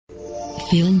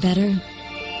Feeling better?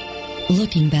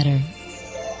 Looking better?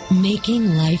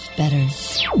 Making life better.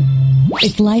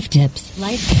 It's Life Tips.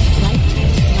 Life Tips. Life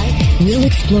Tips. Life Tips. We'll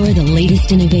explore the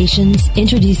latest innovations,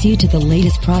 introduce you to the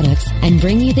latest products, and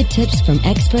bring you the tips from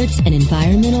experts and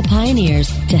environmental pioneers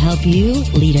to help you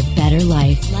lead a better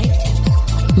life. Life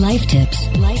Tips. Life Tips.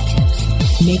 Life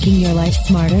Tips. Making your life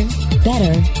smarter,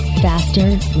 better,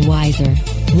 faster, wiser.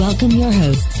 Welcome your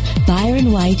hosts,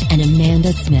 Byron White and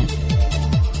Amanda Smith.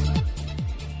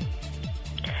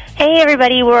 Hey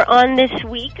everybody, we're on this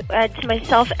week to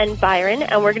myself and Byron,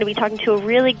 and we're going to be talking to a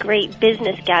really great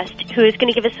business guest who is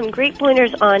going to give us some great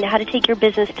pointers on how to take your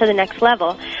business to the next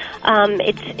level.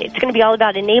 It's going to be all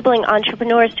about enabling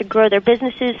entrepreneurs to grow their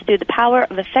businesses through the power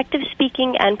of effective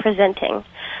speaking and presenting.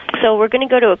 So we're going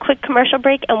to go to a quick commercial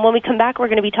break, and when we come back, we're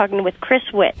going to be talking with Chris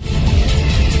Witt.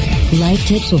 Life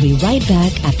Tips will be right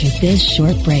back after this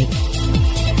short break.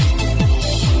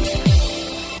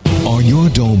 Are your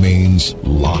domains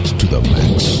locked to the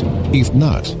max? If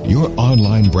not, your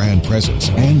online brand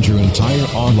presence and your entire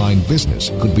online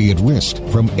business could be at risk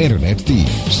from internet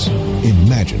thieves.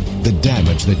 Imagine the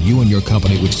damage that you and your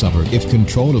company would suffer if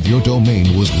control of your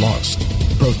domain was lost.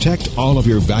 Protect all of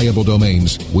your valuable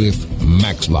domains with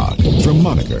MaxLock from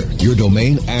Moniker, your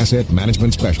domain asset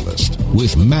management specialist.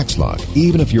 With MaxLock,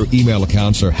 even if your email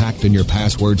accounts are hacked and your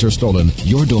passwords are stolen,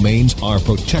 your domains are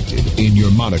protected in your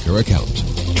Moniker account.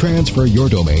 Transfer your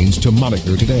domains to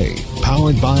Moniker today.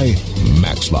 Powered by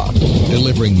MaxLock,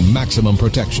 delivering maximum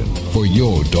protection for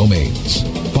your domains.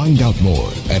 Find out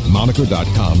more at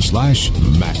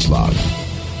moniker.com/MaxLock.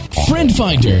 Friend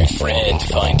Finder,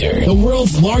 the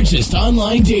world's largest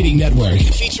online dating network,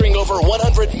 featuring over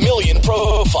 100 million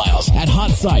profiles at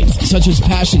hot sites such as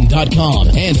Passion.com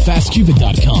and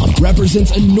FastCupid.com,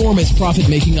 represents enormous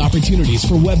profit-making opportunities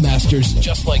for webmasters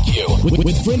just like you.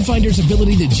 With Friend Finder's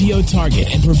ability to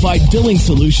geo-target and provide billing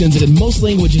solutions in most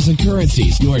languages and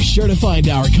currencies, you are sure to find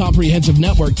our comprehensive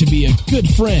network to be a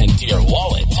good friend to your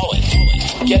wallet.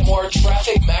 Get more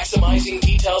traffic-maximizing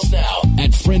details now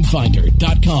at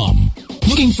FriendFinder.com.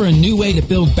 Looking for a new way to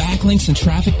build backlinks and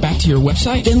traffic back to your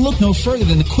website? Then look no further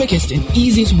than the quickest and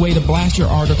easiest way to blast your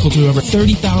article to over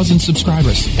 30,000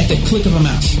 subscribers at the click of a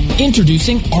mouse.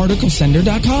 Introducing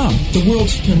ArticleSender.com, the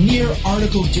world's premier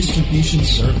article distribution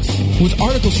service. With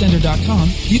ArticleSender.com,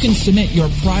 you can submit your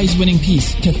prize-winning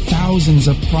piece to thousands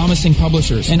of promising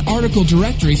publishers and article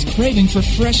directories craving for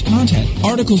fresh content.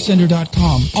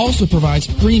 ArticleSender.com also provides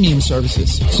premium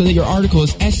services so that your article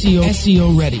is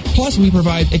SEO ready. Plus, we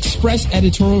provide express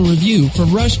editorial review for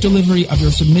rush delivery of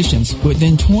your submissions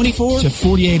within 24 to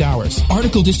 48 hours.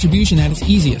 Article distribution at its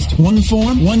easiest. One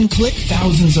form, one click,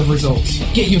 thousands of results.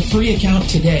 Get your free account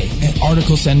today at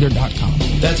ArticleSender.com.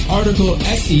 That's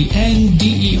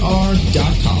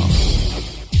ArticleSender.com.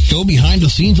 Go behind the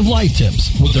scenes of Life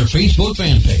Tips with their Facebook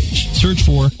fan page. Search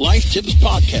for Life Tips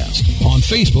Podcast on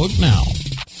Facebook now.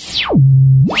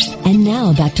 And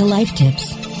now back to Life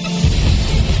Tips.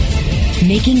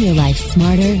 Making your life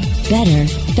smarter, better,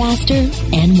 faster,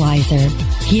 and wiser.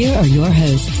 Here are your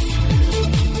hosts.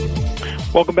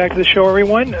 Welcome back to the show,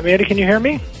 everyone. Amanda, can you hear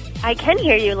me? I can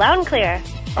hear you loud and clear.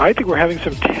 I think we're having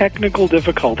some technical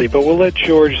difficulty, but we'll let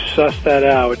George suss that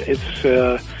out. It's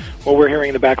what we're hearing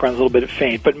in the background is a little bit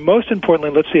faint. But most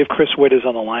importantly, let's see if Chris Witt is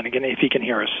on the line again, if he can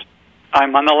hear us.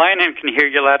 I'm on the line and can hear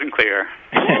you loud and clear.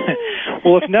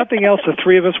 Well, if nothing else, the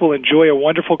three of us will enjoy a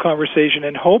wonderful conversation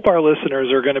and hope our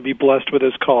listeners are going to be blessed with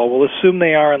this call. We'll assume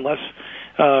they are unless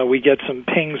we get some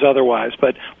pings otherwise.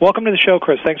 But welcome to the show,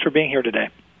 Chris. Thanks for being here today.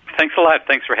 Thanks a lot.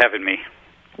 Thanks for having me.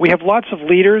 We have lots of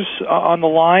leaders on the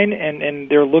line, and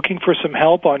they're looking for some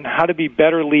help on how to be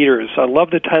better leaders. I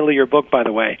love the title of your book, by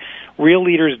the way. Real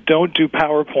Leaders Don't Do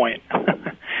PowerPoint.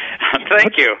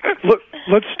 Thank you.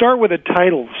 Let's start with a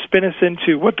title. Spin us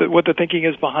into what the thinking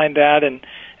is behind that and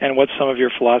what some of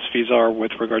your philosophies are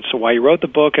with regards to why you wrote the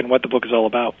book and what the book is all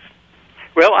about.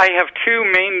 Well, I have two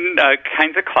main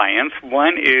kinds of clients.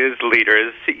 One is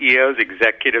leaders, CEOs,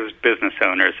 executives, business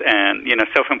owners, and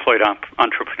self-employed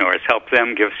entrepreneurs. Help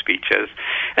them give speeches.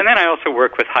 And then I also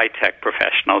work with high-tech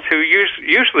professionals who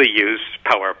usually use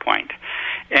PowerPoint.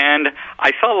 And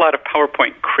I saw a lot of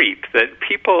PowerPoint creep, that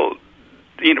people,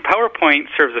 PowerPoint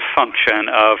serves a function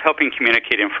of helping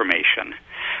communicate information.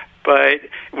 But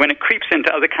when it creeps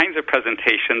into other kinds of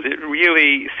presentations, it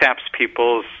really saps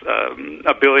people's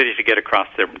ability to get across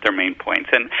their main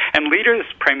points. And leaders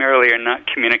primarily are not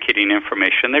communicating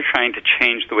information. They're trying to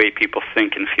change the way people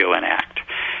think and feel and act.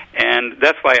 And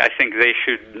that's why I think they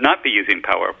should not be using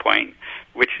PowerPoint,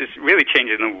 which is really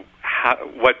changing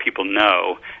what people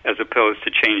know, as opposed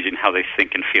to changing how they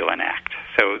think and feel and act.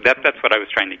 So that's what I was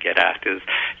trying to get at, is,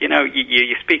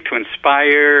 you speak to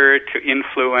inspire, to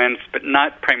influence, but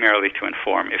not primarily to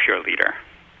inform if you're a leader.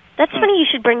 That's funny you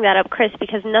should bring that up, Chris,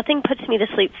 because nothing puts me to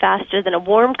sleep faster than a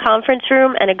warm conference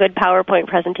room and a good PowerPoint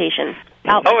presentation.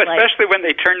 Especially when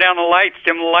they turn down the lights,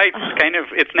 dim the lights.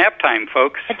 It's nap time,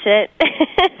 folks. That's it.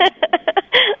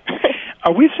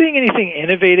 Are we seeing anything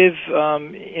innovative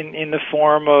in the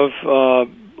form of,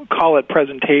 call it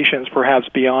presentations, perhaps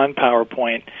beyond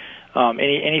PowerPoint?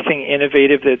 Anything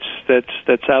innovative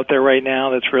that's out there right now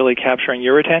that's really capturing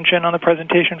your attention on the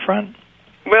presentation front?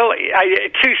 Well,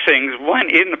 two things. One,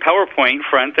 in the PowerPoint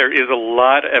front, there is a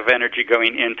lot of energy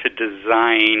going into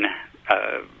design,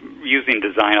 using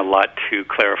design a lot to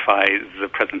clarify the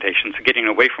presentation. So getting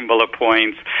away from bullet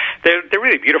points, they're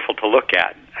really beautiful to look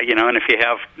at. And if you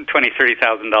have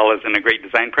 $20,000-$30,000 in a great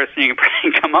design person, you can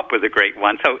probably come up with a great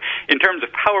one. So in terms of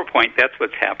PowerPoint, that's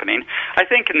what's happening. I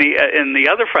think in the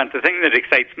other front, the thing that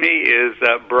excites me is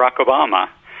Barack Obama.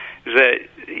 That,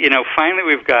 finally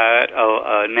we've got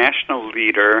a national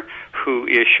leader who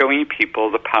is showing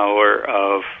people the power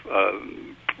of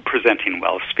presenting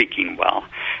well, speaking well,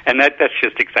 and that's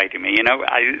just exciting me.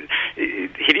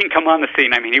 He didn't come on the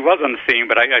scene. I mean, he was on the scene,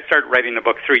 but I started writing the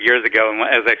book 3 years ago, and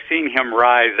as I've seen him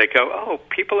rise, I go, oh,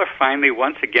 people are finally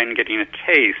once again getting a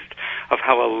taste of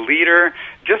how a leader,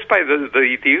 just by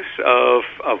the use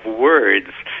of words,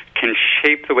 can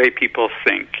shape the way people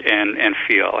think and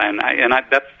feel, and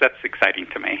that's exciting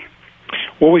to me.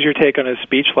 What was your take on his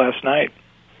speech last night?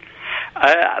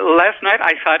 Last night,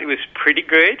 I thought it was pretty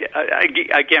good.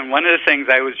 Again, one of the things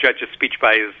I always judge a speech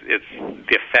by is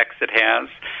the effects it has.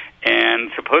 And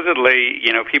supposedly,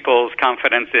 people's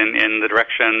confidence in the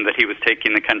direction that he was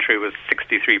taking the country was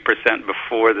 63%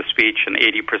 before the speech and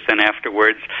 80%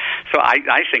 afterwards. So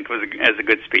I think it was a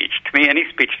good speech. To me, any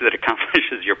speech that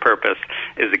accomplishes your purpose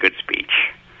is a good speech.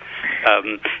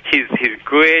 He's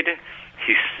good.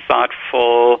 He's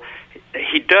thoughtful.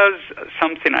 He does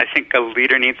something I think a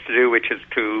leader needs to do, which is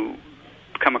to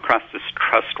come across as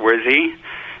trustworthy,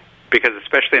 because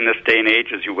especially in this day and age,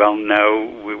 as you well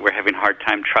know, we're having a hard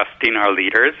time trusting our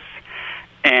leaders,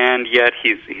 and yet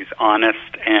he's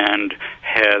honest and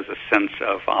has a sense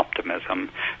of optimism.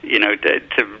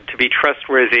 To be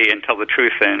trustworthy and tell the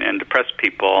truth and to press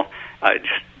people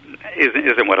just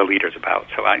isn't what a leader's about.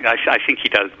 So I think he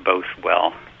does both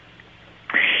well.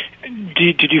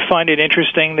 Did you find it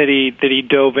interesting that he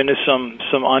dove into some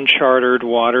uncharted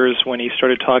waters when he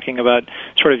started talking about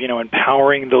sort of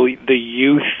empowering the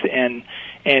youth and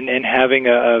having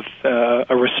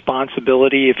a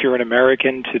responsibility, if you're an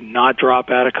American, to not drop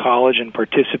out of college and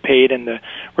participate in the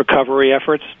recovery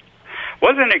efforts?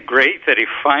 Wasn't it great that he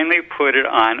finally put it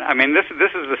on? I mean, this is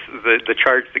the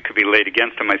charge that could be laid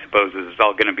against him, I suppose, is it's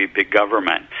all going to be big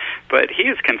government. But he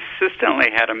has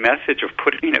consistently had a message of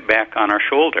putting it back on our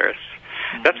shoulders.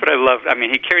 That's what I loved. I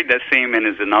mean, he carried that theme in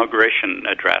his inauguration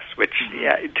address, which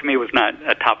to me was not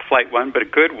a top-flight one, but a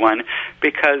good one,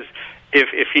 because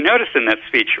if you noticed in that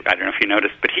speech, I don't know if you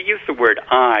noticed, but he used the word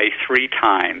I 3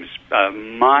 times,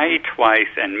 my twice,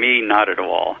 and me not at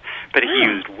all. But he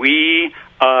used we,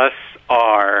 us,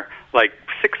 are, like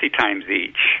 60 times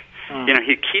each.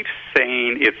 He keeps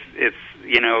saying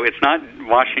it's not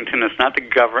Washington, it's not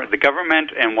the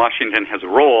government, and Washington has a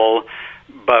role,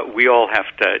 but we all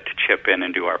have to chip in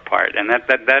and do our part. And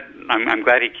that I'm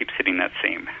glad he keeps hitting that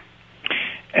theme.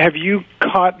 Have you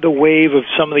caught the wave of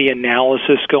some of the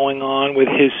analysis going on with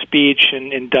his speech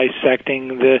and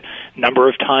dissecting the number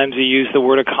of times he used the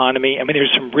word economy? I mean,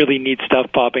 there's some really neat stuff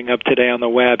popping up today on the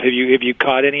web. Have you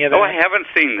caught any of that? Oh, I haven't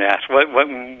seen that.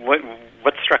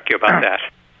 What struck you about that?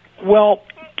 Well,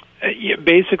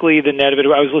 basically the net of it.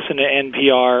 I was listening to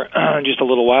NPR just a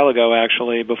little while ago,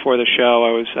 actually, before the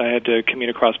show. I had to commute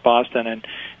across Boston, and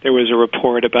there was a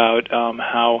report about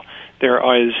how there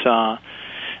is.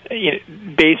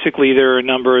 Basically, there are a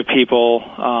number of people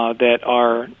that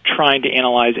are trying to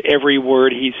analyze every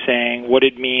word he's saying, what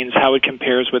it means, how it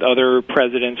compares with other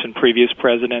presidents and previous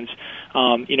presidents,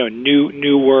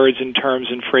 new words and terms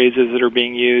and phrases that are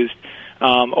being used,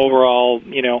 overall,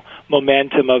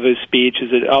 momentum of his speech.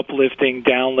 Is it uplifting,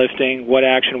 downlifting, what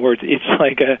action words? It's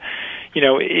like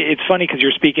it's funny because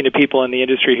you're speaking to people in the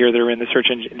industry here that are in the search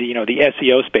engine, the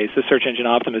SEO space, the search engine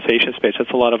optimization space.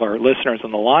 That's a lot of our listeners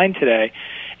on the line today.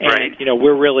 And,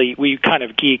 right. We kind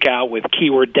of geek out with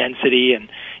keyword density and,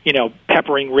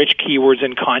 peppering rich keywords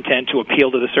and content to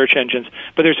appeal to the search engines.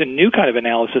 But there's a new kind of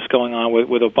analysis going on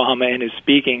with Obama and his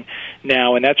speaking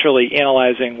now, and that's really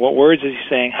analyzing what words is he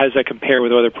saying, how does that compare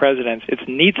with other presidents. It's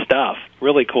neat stuff,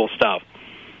 really cool stuff.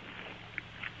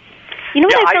 You know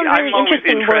what I found really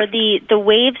interesting were the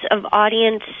waves of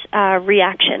audience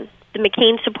reaction, the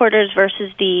McCain supporters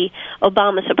versus the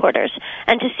Obama supporters.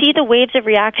 And to see the waves of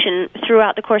reaction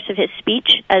throughout the course of his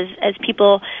speech as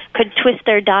people could twist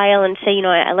their dial and say,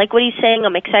 I like what he's saying,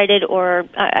 I'm excited, or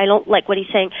I don't like what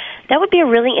he's saying, that would be a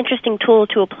really interesting tool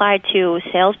to apply to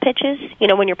sales pitches,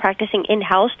 when you're practicing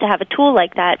in-house, to have a tool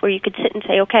like that where you could sit and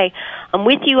say, okay, I'm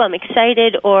with you, I'm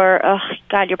excited, or, oh,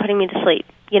 God, you're putting me to sleep,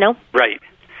 Right.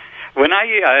 When I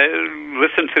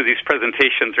listen to these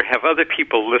presentations or have other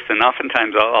people listen,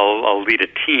 oftentimes I'll lead a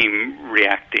team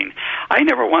reacting. I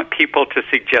never want people to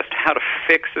suggest how to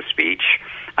fix a speech.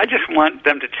 I just want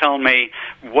them to tell me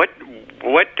what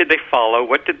did they follow,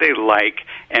 what did they like,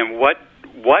 and what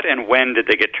and when did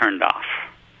they get turned off.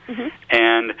 Mm-hmm.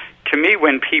 And to me,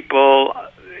 when people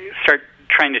start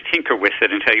trying to tinker with it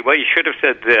and tell you, well, you should have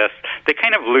said this, they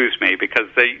kind of lose me because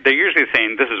they're usually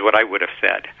saying, this is what I would have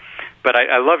said. But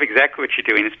I love exactly what you're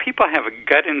doing. Is people have a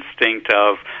gut instinct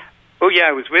of, oh, yeah,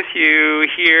 I was with you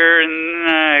here, and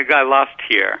I got lost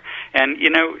here. And,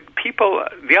 people,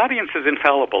 the audience is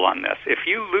infallible on this. If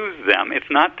you lose them, it's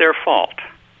not their fault.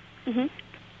 Mm-hmm.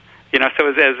 So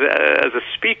as a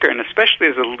speaker, and especially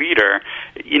as a leader,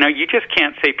 you just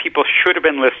can't say people should have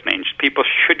been listening. People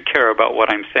should care about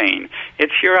what I'm saying.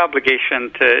 It's your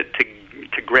obligation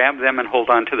to grab them and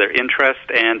hold on to their interest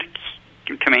and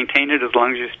to maintain it as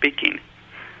long as you're speaking,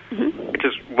 which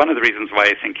is one of the reasons why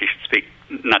I think you should speak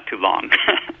not too long.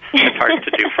 It's hard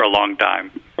to do for a long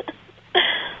time.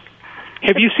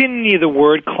 Have you seen any of the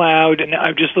word cloud? And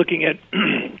I'm just looking at.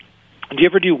 Do you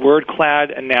ever do word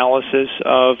cloud analysis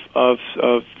of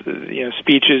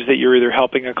speeches that you're either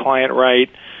helping a client write,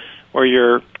 or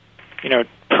you're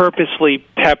purposely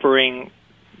peppering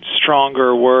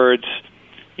stronger words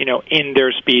in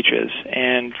their speeches,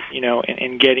 and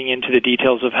and getting into the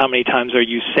details of how many times are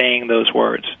you saying those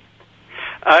words?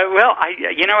 Well,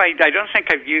 I don't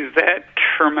think I've used that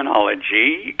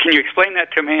terminology. Can you explain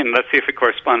that to me, and let's see if it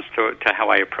corresponds to how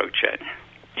I approach it?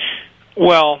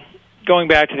 Well, going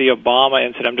back to the Obama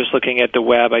incident, I'm just looking at the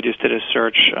web. I just did a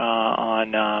search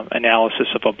on analysis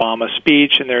of Obama's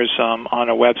speech, and there's on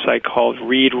a website called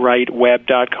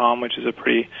readwriteweb.com, which is a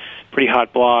pretty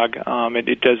hot blog.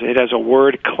 It has a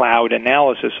word cloud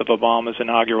analysis of Obama's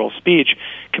inaugural speech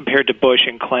compared to Bush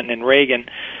and Clinton and Reagan.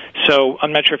 So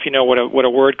I'm not sure if you know what a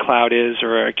word cloud is,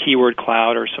 or a keyword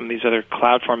cloud, or some of these other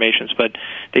cloud formations, but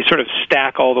they sort of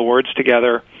stack all the words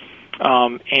together,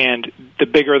 and the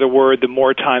bigger the word, the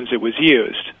more times it was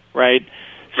used, right?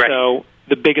 So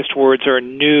the biggest words are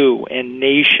new and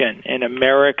nation and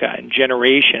America and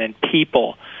generation and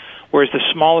people, whereas the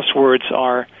smallest words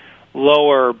are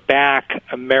lower, back,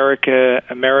 America,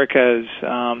 America's,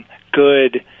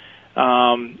 good,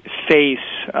 face,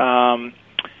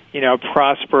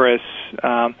 prosperous.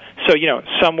 So,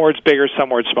 some words bigger, some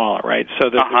words smaller, right? So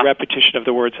the repetition of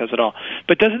the words has it all.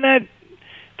 But doesn't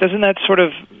that sort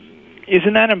of,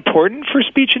 isn't that important for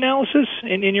speech analysis,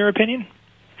 in your opinion?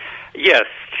 Yes,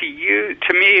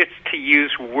 to me it's to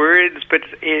use words, but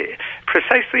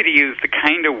precisely to use the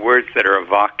kind of words that are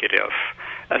evocative,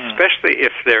 especially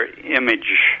if they're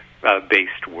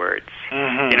image-based words.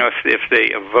 Mm-hmm. If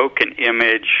they evoke an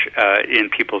image in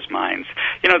people's minds.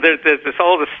 There's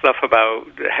all this stuff about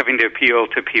having to appeal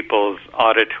to people's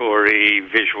auditory,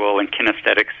 visual, and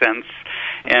kinesthetic sense.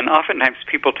 And oftentimes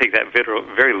people take that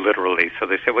very literally. So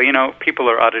they say, well, people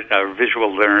are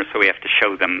visual learners, so we have to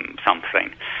show them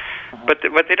something. But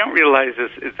what they don't realize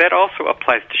is that also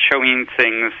applies to showing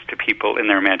things to people in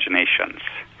their imaginations.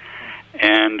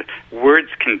 And words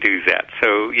can do that.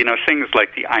 So, things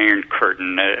like the Iron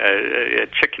Curtain, a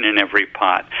chicken in every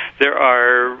pot. There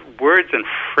are words and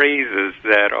phrases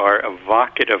that are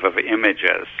evocative of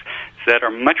images that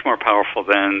are much more powerful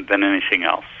than anything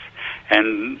else.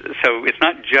 And so it's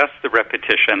not just the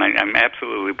repetition. I'm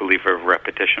absolutely a believer of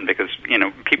repetition because,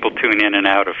 people tune in and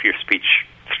out of your speech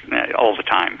all the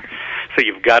time. So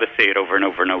you've got to say it over and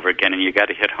over and over again, and you've got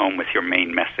to hit home with your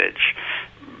main message.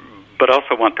 But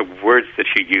also want the words that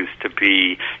you use to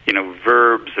be,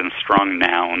 verbs and strong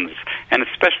nouns, and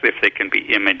especially if they can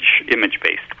be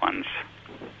image-based ones.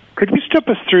 Could you step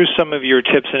us through some of your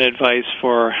tips and advice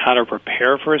for how to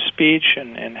prepare for a speech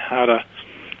and how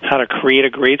to create a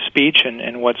great speech,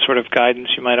 and what sort of guidance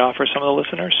you might offer some of the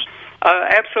listeners?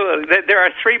 Absolutely. There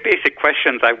are three basic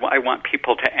questions I want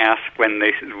people to ask when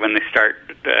they start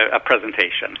a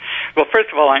presentation. Well,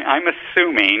 first of all, I'm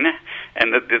assuming,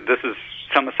 and this is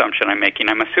some assumption I'm making,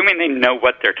 I'm assuming they know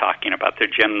what they're talking about, their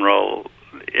general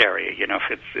area.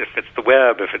 If it's the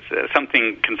web, if it's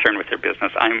something concerned with their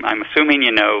business, I'm assuming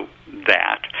you know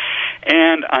that.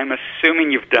 And I'm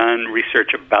assuming you've done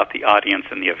research about the audience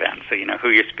in the event, so you know who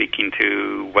you're speaking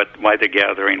to, why they're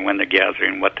gathering, when they're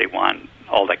gathering, what they want,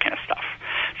 all that kind of stuff.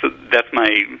 So that's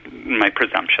my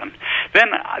presumption.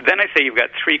 Then I say you've got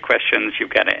 3 questions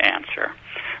you've got to answer.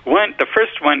 The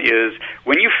first one is,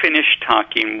 when you finish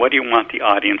talking, what do you want the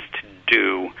audience to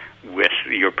do with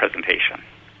your presentation?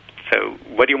 So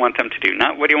what do you want them to do?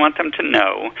 Not what do you want them to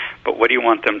know, but what do you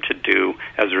want them to do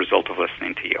as a result of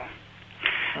listening to you?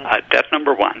 That's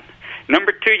number 1.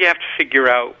 Number 2, you have to figure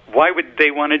out why would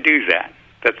they want to do that.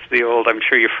 That's the old, I'm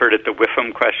sure you've heard it, the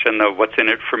WIFM question, the what's in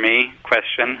it for me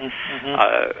question.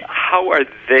 How are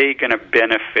they going to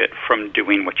benefit from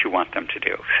doing what you want them to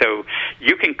do? So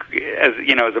you can,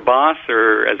 as a boss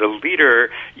or as a leader,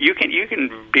 you can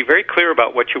be very clear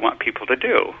about what you want people to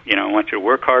do. I want you to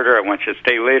work harder, I want you to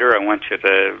stay later, I want you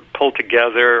to pull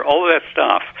together, all of that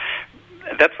stuff.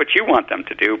 That's what you want them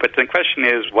to do, but the question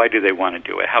is, why do they want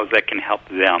to do it? How that can help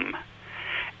them?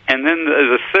 And then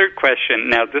the third question,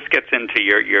 now this gets into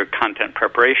your content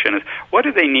preparation, is what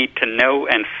do they need to know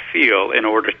and feel in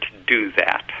order to do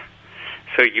that?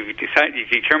 So you've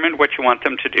determined what you want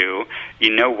them to do,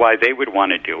 you know why they would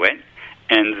want to do it,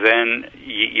 and then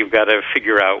you've got to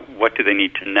figure out what do they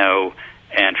need to know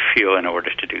and feel in order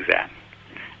to do that.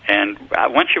 And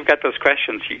once you've got those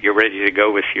questions, you're ready to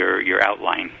go with your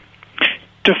outline.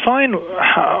 Define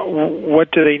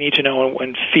what do they need to know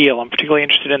and feel. I'm particularly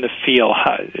interested in the feel.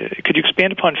 Could you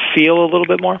expand upon feel a little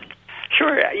bit more?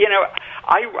 Sure.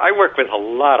 I work with a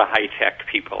lot of high-tech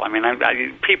people. I mean,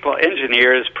 people,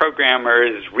 engineers,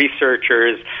 programmers,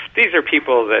 researchers. These are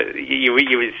people that you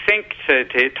would think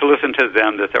to listen to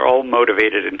them that they're all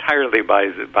motivated entirely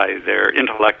by their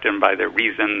intellect and by their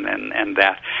reason and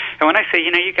that. And when I say,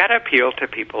 you got to appeal to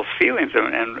people's feelings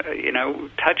and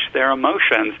touch their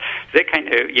emotions, they kind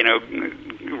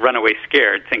of, run away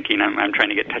scared, thinking I'm trying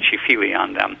to get touchy-feely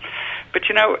on them. But,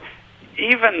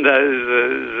 even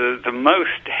the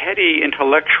most heady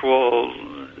intellectual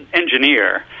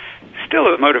engineer still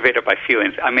is motivated by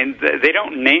feelings. I mean, they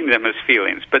don't name them as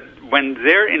feelings, but when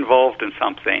they're involved in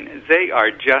something, they are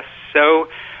just so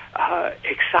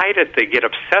excited. They get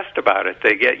obsessed about it.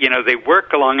 They get, they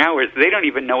work long hours. They don't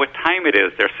even know what time it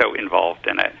is. They're so involved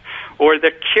in it. Or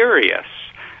they're curious.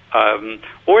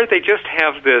 Or they just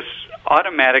have this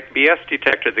automatic BS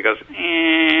detector that goes,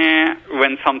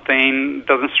 when something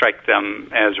doesn't strike them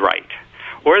as right.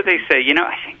 Or they say,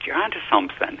 I think you're onto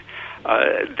something.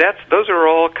 Those are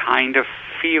all kind of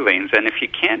feelings, and if you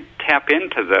can't tap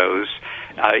into those,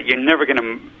 you're never going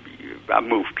to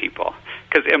move people.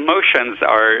 Because emotions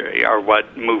are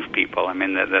what move people. I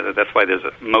mean, that's why there's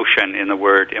motion in the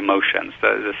word emotions.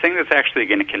 The thing that's actually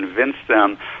going to convince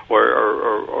them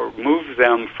or move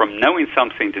them from knowing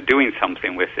something to doing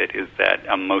something with it is that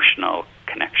emotional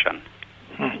connection.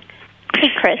 Hey,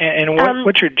 Chris. And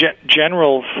what's your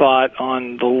general thought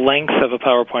on the length of a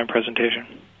PowerPoint presentation?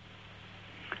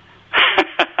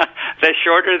 The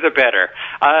shorter, the better.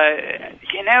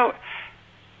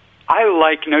 I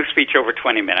like no speech over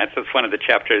 20 minutes. That's one of the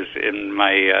chapters in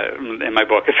my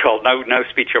book. It's called No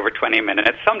Speech Over 20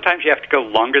 Minutes. Sometimes you have to go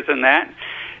longer than that.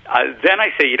 Then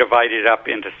I say you divide it up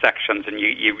into sections, and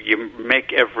you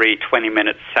make every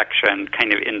 20-minute section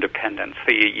kind of independent.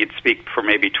 So you'd speak for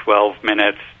maybe 12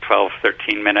 minutes, 12,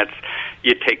 13 minutes.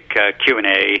 You'd take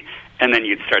Q&A, and then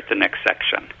you'd start the next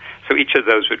section. So each of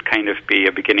those would kind of be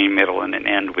a beginning, middle, and an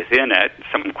end within it,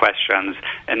 some questions,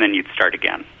 and then you'd start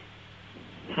again.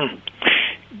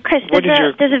 Chris,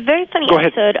 there's a very funny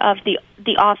episode of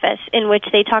The Office in which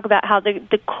they talk about how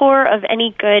the core of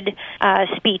any good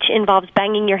speech involves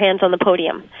banging your hands on the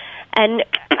podium. And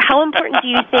how important do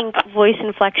you think voice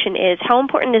inflection is? How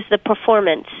important is the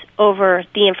performance over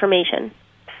the information?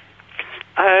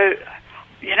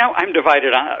 I'm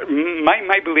divided on.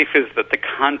 My belief is that the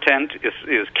content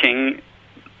is king.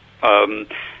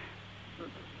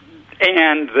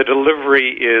 And the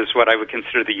delivery is what I would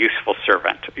consider the useful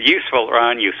servant, useful or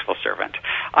unuseful servant.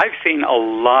 I've seen a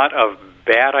lot of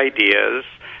bad ideas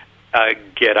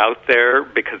get out there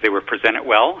because they were presented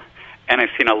well, and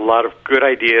I've seen a lot of good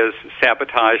ideas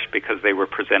sabotaged because they were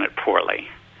presented poorly.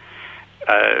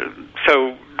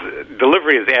 So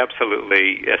delivery is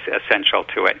absolutely essential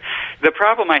to it. The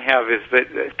problem I have is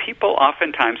that people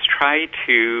oftentimes try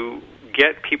to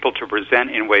get people to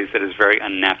present in ways that is very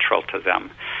unnatural to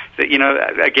them. That,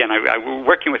 again, I'm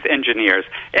working with engineers.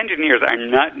 Engineers are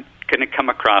not going to come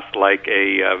across like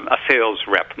a sales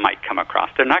rep might come across.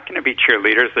 They're not going to be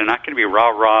cheerleaders. They're not going to be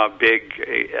rah-rah, big,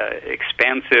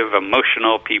 expansive,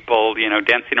 emotional people,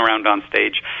 dancing around on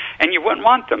stage. And you wouldn't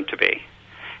want them to be.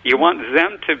 You want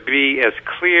them to be as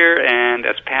clear and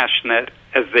as passionate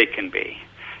as they can be.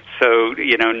 So,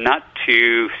 not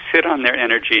to sit on their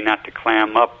energy, not to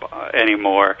clam up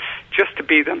anymore, just to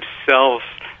be themselves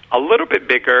a little bit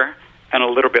bigger and a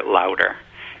little bit louder.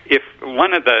 If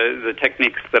one of the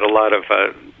techniques that a lot of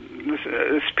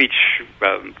speech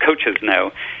coaches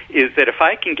know is that if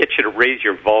I can get you to raise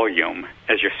your volume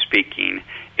as you're speaking,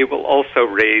 it will also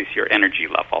raise your energy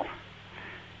level.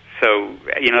 So,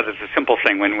 that's a simple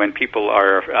thing. When people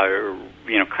are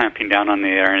clamping down on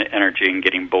their energy and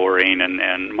getting boring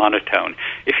and monotone,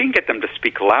 if you can get them to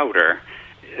speak louder,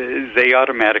 they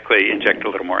automatically inject a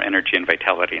little more energy and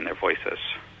vitality in their voices.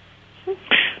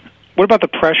 What about the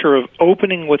pressure of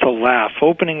opening with a laugh,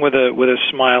 opening with a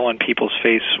smile on people's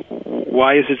face?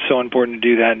 Why is it so important to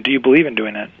do that, and do you believe in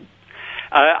doing that?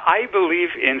 I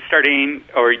believe in starting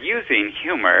or using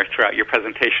humor throughout your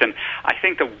presentation. I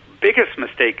think the biggest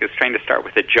mistake is trying to start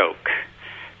with a joke,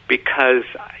 because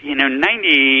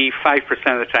 95%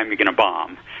 of the time you're going to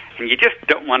bomb, and you just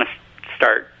don't want to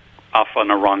start off on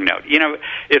a wrong note.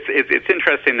 It's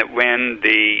interesting that when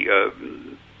the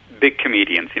big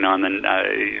comedians, on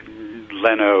the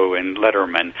Leno and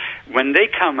Letterman, when they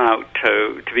come out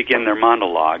to begin their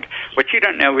monologue, what you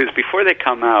don't know is before they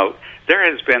come out, there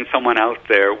has been someone out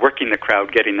there working the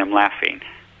crowd, getting them laughing.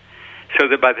 So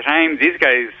that by the time these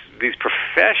guys, these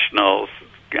professionals,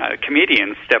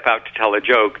 comedians, step out to tell a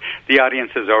joke, the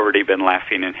audience has already been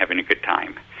laughing and having a good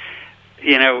time.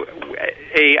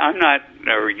 I'm not,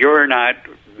 or you're not,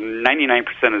 99%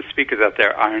 of the speakers out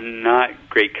there are not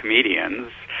great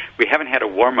comedians. We haven't had a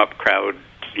warm-up crowd,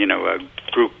 a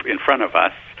group in front of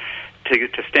us.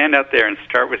 To stand out there and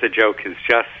start with a joke is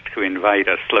just to invite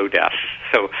a slow death.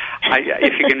 So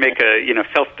if you can make a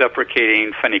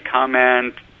self-deprecating, funny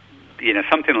comment,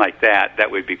 something like that,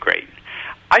 that would be great.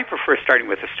 I prefer starting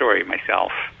with a story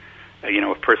myself,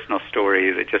 a personal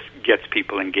story that just gets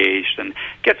people engaged and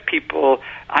gets people,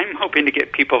 I'm hoping to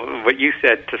get people, what you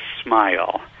said, to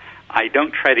smile. I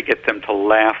don't try to get them to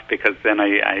laugh, because then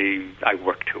I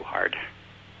work too hard.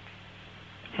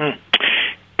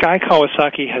 Guy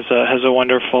Kawasaki has a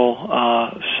wonderful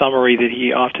summary that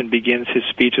he often begins his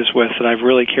speeches with that I've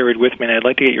really carried with me, and I'd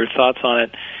like to get your thoughts on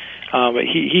it.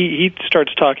 He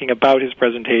starts talking about his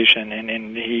presentation,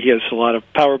 and he has a lot of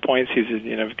PowerPoints. He's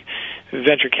a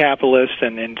venture capitalist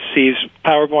and sees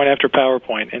PowerPoint after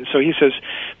PowerPoint. And so he says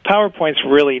PowerPoints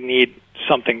really need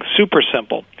something super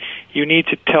simple. You need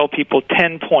to tell people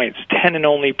 10 points, 10 and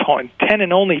only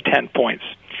 10 points,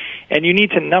 and you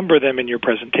need to number them in your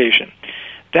presentation.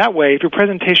 That way, if your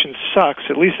presentation sucks,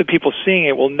 at least the people seeing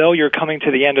it will know you're coming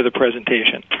to the end of the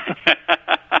presentation.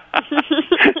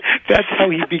 That's how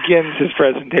he begins his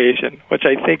presentation, which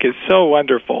I think is so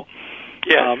wonderful.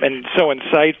 Yes. And so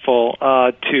insightful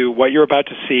to what you're about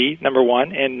to see, number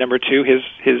one, and number two,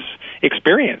 his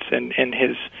experience and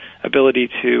his ability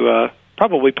to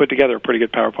probably put together a pretty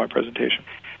good PowerPoint presentation.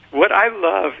 What I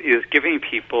love is giving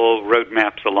people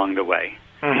roadmaps along the way.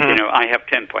 Mm-hmm. I have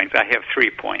 10 points. I have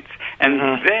 3 points.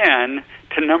 And then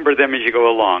to number them as you go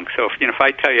along. So if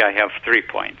I tell you I have 3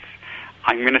 points,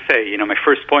 I'm going to say, my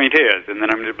first point is, and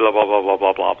then I'm going to blah, blah, blah, blah,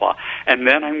 blah, blah, blah. And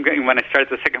then when I start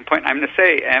the second point, I'm going to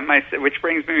say, which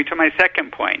brings me to my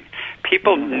second point.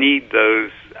 People need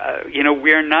those,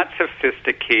 we're not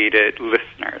sophisticated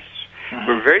listeners.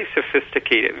 We're very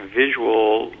sophisticated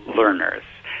visual learners.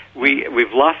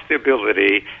 We've lost the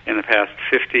ability in the past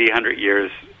 50, 100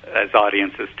 years as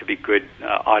audiences to be good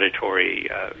auditory,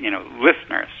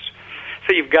 listeners.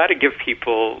 So you've got to give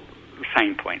people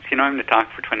sign points. I'm going to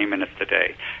talk for 20 minutes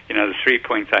today. The 3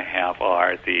 points I have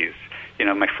are these.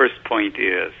 My first point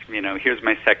is, here's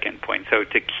my second point. So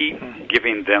to keep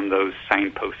giving them those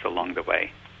signposts along the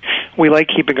way. We like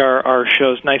keeping our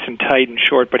shows nice and tight and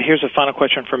short, but here's a final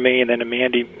question from me, and then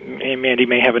Mandy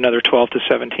may have another 12 to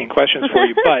 17 questions for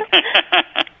you. But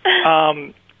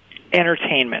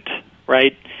entertainment,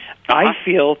 right? I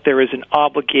feel there is an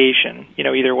obligation,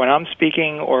 either when I'm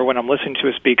speaking or when I'm listening to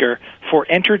a speaker, for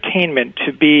entertainment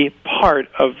to be part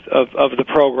of the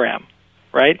program,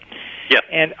 right? Yeah.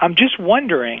 And I'm just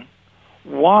wondering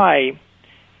why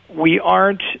we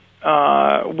aren't,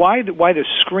 why the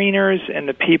screeners and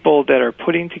the people that are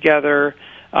putting together,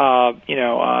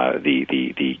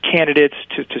 the candidates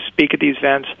to speak at these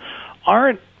events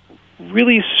aren't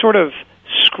really sort of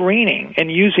screening and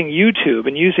using YouTube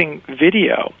and using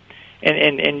video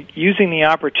and using the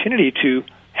opportunity to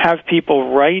have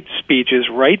people write speeches,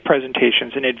 write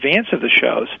presentations in advance of the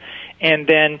shows, and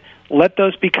then let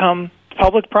those become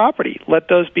public property. Let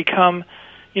those become,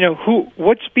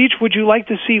 what speech would you like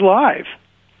to see live?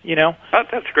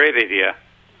 That's a great idea.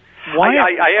 Why?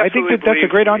 I think that's a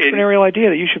great entrepreneurial idea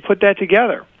that you should put that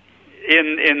together.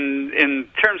 in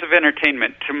terms of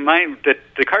entertainment, to the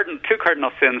two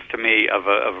cardinal sins to me of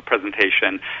a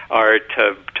presentation are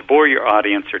to bore your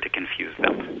audience or to confuse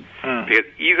them. Because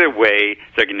either way,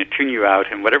 they're going to tune you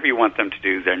out, and whatever you want them to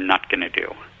do, they're not going to do.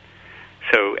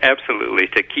 So absolutely,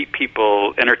 to keep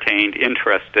people entertained,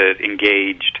 interested,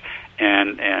 engaged,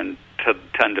 and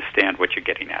to understand what you're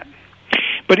getting at.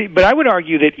 But I would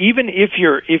argue that even if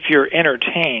you're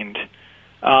entertained,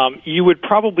 you would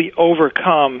probably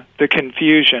overcome the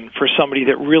confusion for somebody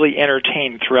that really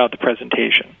entertained throughout the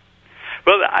presentation.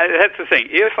 Well, that's the thing.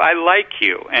 If I like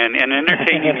you and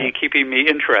entertaining me and keeping me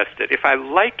interested, if I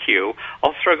like you,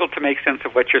 I'll struggle to make sense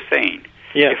of what you're saying.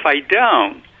 Yes. If I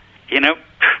don't,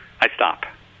 I stop.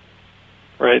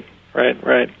 Right.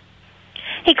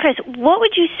 Hey, Chris, what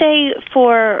would you say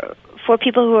for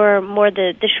people who are more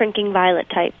the shrinking violet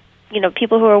type?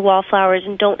 People who are wallflowers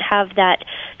and don't have that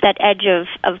edge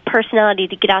of personality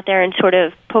to get out there and sort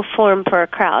of perform for a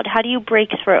crowd. How do you break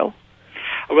through?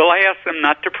 Well, I ask them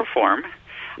not to perform.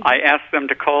 I ask them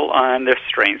to call on their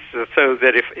strengths, so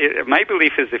that my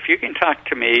belief is if you can talk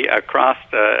to me across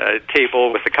a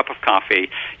table with a cup of coffee,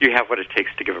 you have what it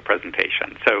takes to give a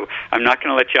presentation. So I'm not going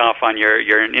to let you off on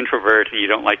you're an introvert and you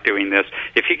don't like doing this.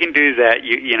 If you can do that,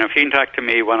 if you can talk to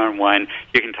me one-on-one,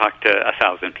 you can talk to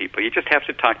 1,000 people. You just have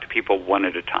to talk to people one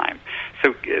at a time.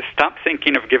 So stop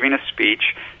thinking of giving a speech.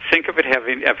 Think of it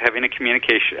having a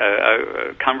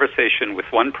conversation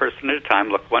with one person at a time.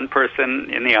 Look one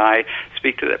person in the eye,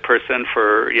 speak to that person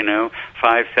for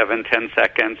 5, 7, 10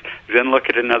 seconds. Then look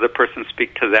at another person,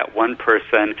 speak to that one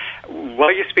person.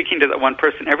 While you're speaking to that one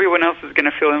person, everyone else is going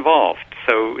to feel involved.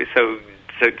 So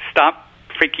stop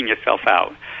freaking yourself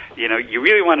out. You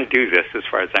really want to do this, as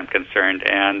far as I'm concerned.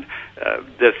 And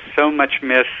there's so much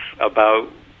myth about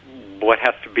what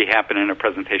has to be happening in a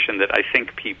presentation that I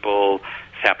think people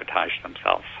sabotage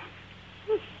themselves.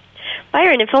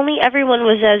 Byron, if only everyone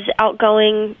was as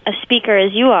outgoing a speaker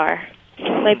as you are,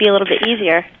 it might be a little bit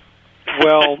easier.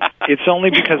 Well, it's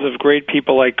only because of great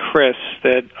people like Chris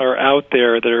that are out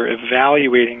there that are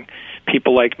evaluating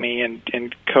people like me and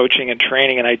coaching and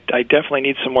training, and I definitely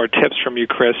need some more tips from you,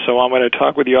 Chris, so I'm going to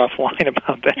talk with you offline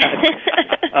about that.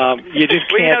 You just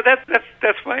can't... Well,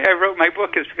 that's why I wrote my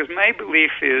book, is because my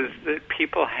belief is that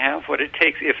people have what it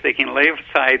takes if they can lay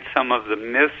aside some of the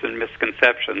myths and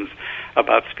misconceptions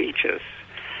about speeches.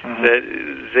 Mm-hmm. That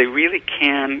they really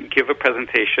can give a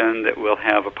presentation that will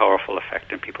have a powerful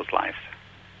effect in people's lives.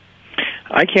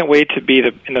 I can't wait to be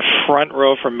in the front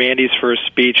row for Mandy's first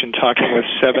speech and talking with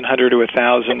 700 to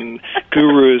 1,000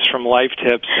 gurus from Life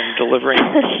Tips and delivering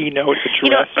a keynote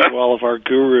address to all of our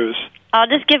gurus. I'll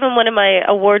just give him one of my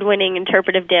award-winning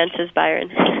interpretive dances,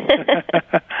 Byron.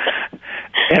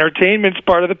 Entertainment's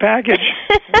part of the package.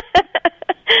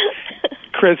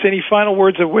 Chris, any final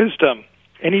words of wisdom?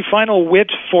 Any final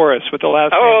wit for us with the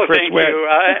last name, Chris thank Witt? you.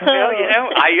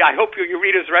 I hope your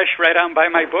readers rush right on by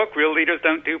my book, Real Leaders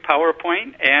Don't Do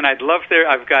PowerPoint, and I've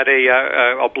got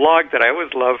a blog that I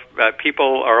always love.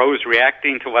 People are always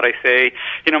reacting to what I say.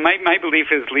 My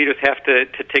belief is leaders have to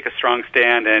take a strong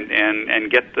stand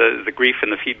and get the grief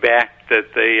and the feedback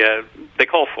that they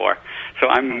call for. So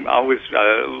I'm always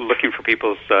looking for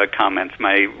people's comments.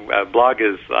 My blog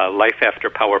is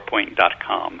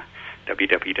lifeafterpowerpoint.com.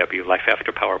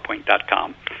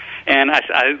 www.lifeafterpowerpoint.com. And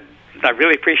I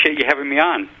really appreciate you having me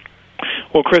on.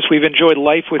 Well, Chris, we've enjoyed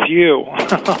life with you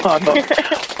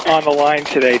on the line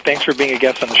today. Thanks for being a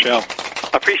guest on the show.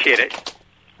 Appreciate it.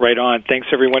 Right on. Thanks,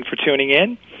 everyone, for tuning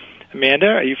in.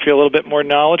 Amanda, you feel a little bit more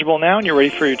knowledgeable now, and you're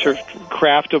ready for you to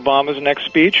craft Obama's next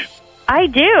speech? I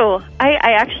do.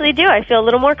 I actually do. I feel a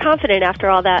little more confident after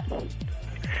all that.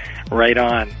 Right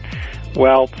on.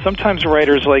 Well, sometimes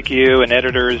writers like you and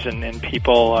editors and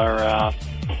people are,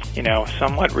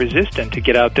 somewhat resistant to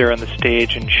get out there on the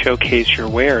stage and showcase your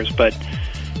wares. But,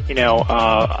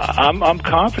 I'm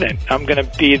confident. I'm going to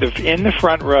be in the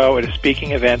front row at a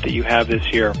speaking event that you have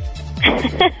this year.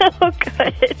 Oh,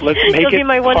 good. Let's make You'll it be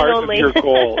my one part and only. of your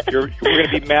goal. We're going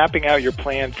to be mapping out your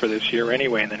plan for this year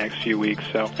anyway in the next few weeks.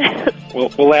 So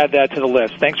we'll add that to the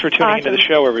list. Thanks for tuning into the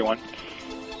show, everyone.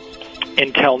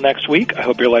 Until next week, I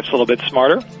hope your life's a little bit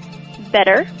smarter,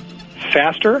 better,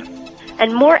 faster,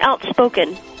 and more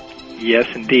outspoken.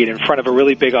 Yes, indeed, in front of a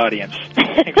really big audience.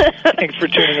 Thanks for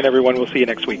tuning in, everyone. We'll see you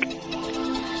next week.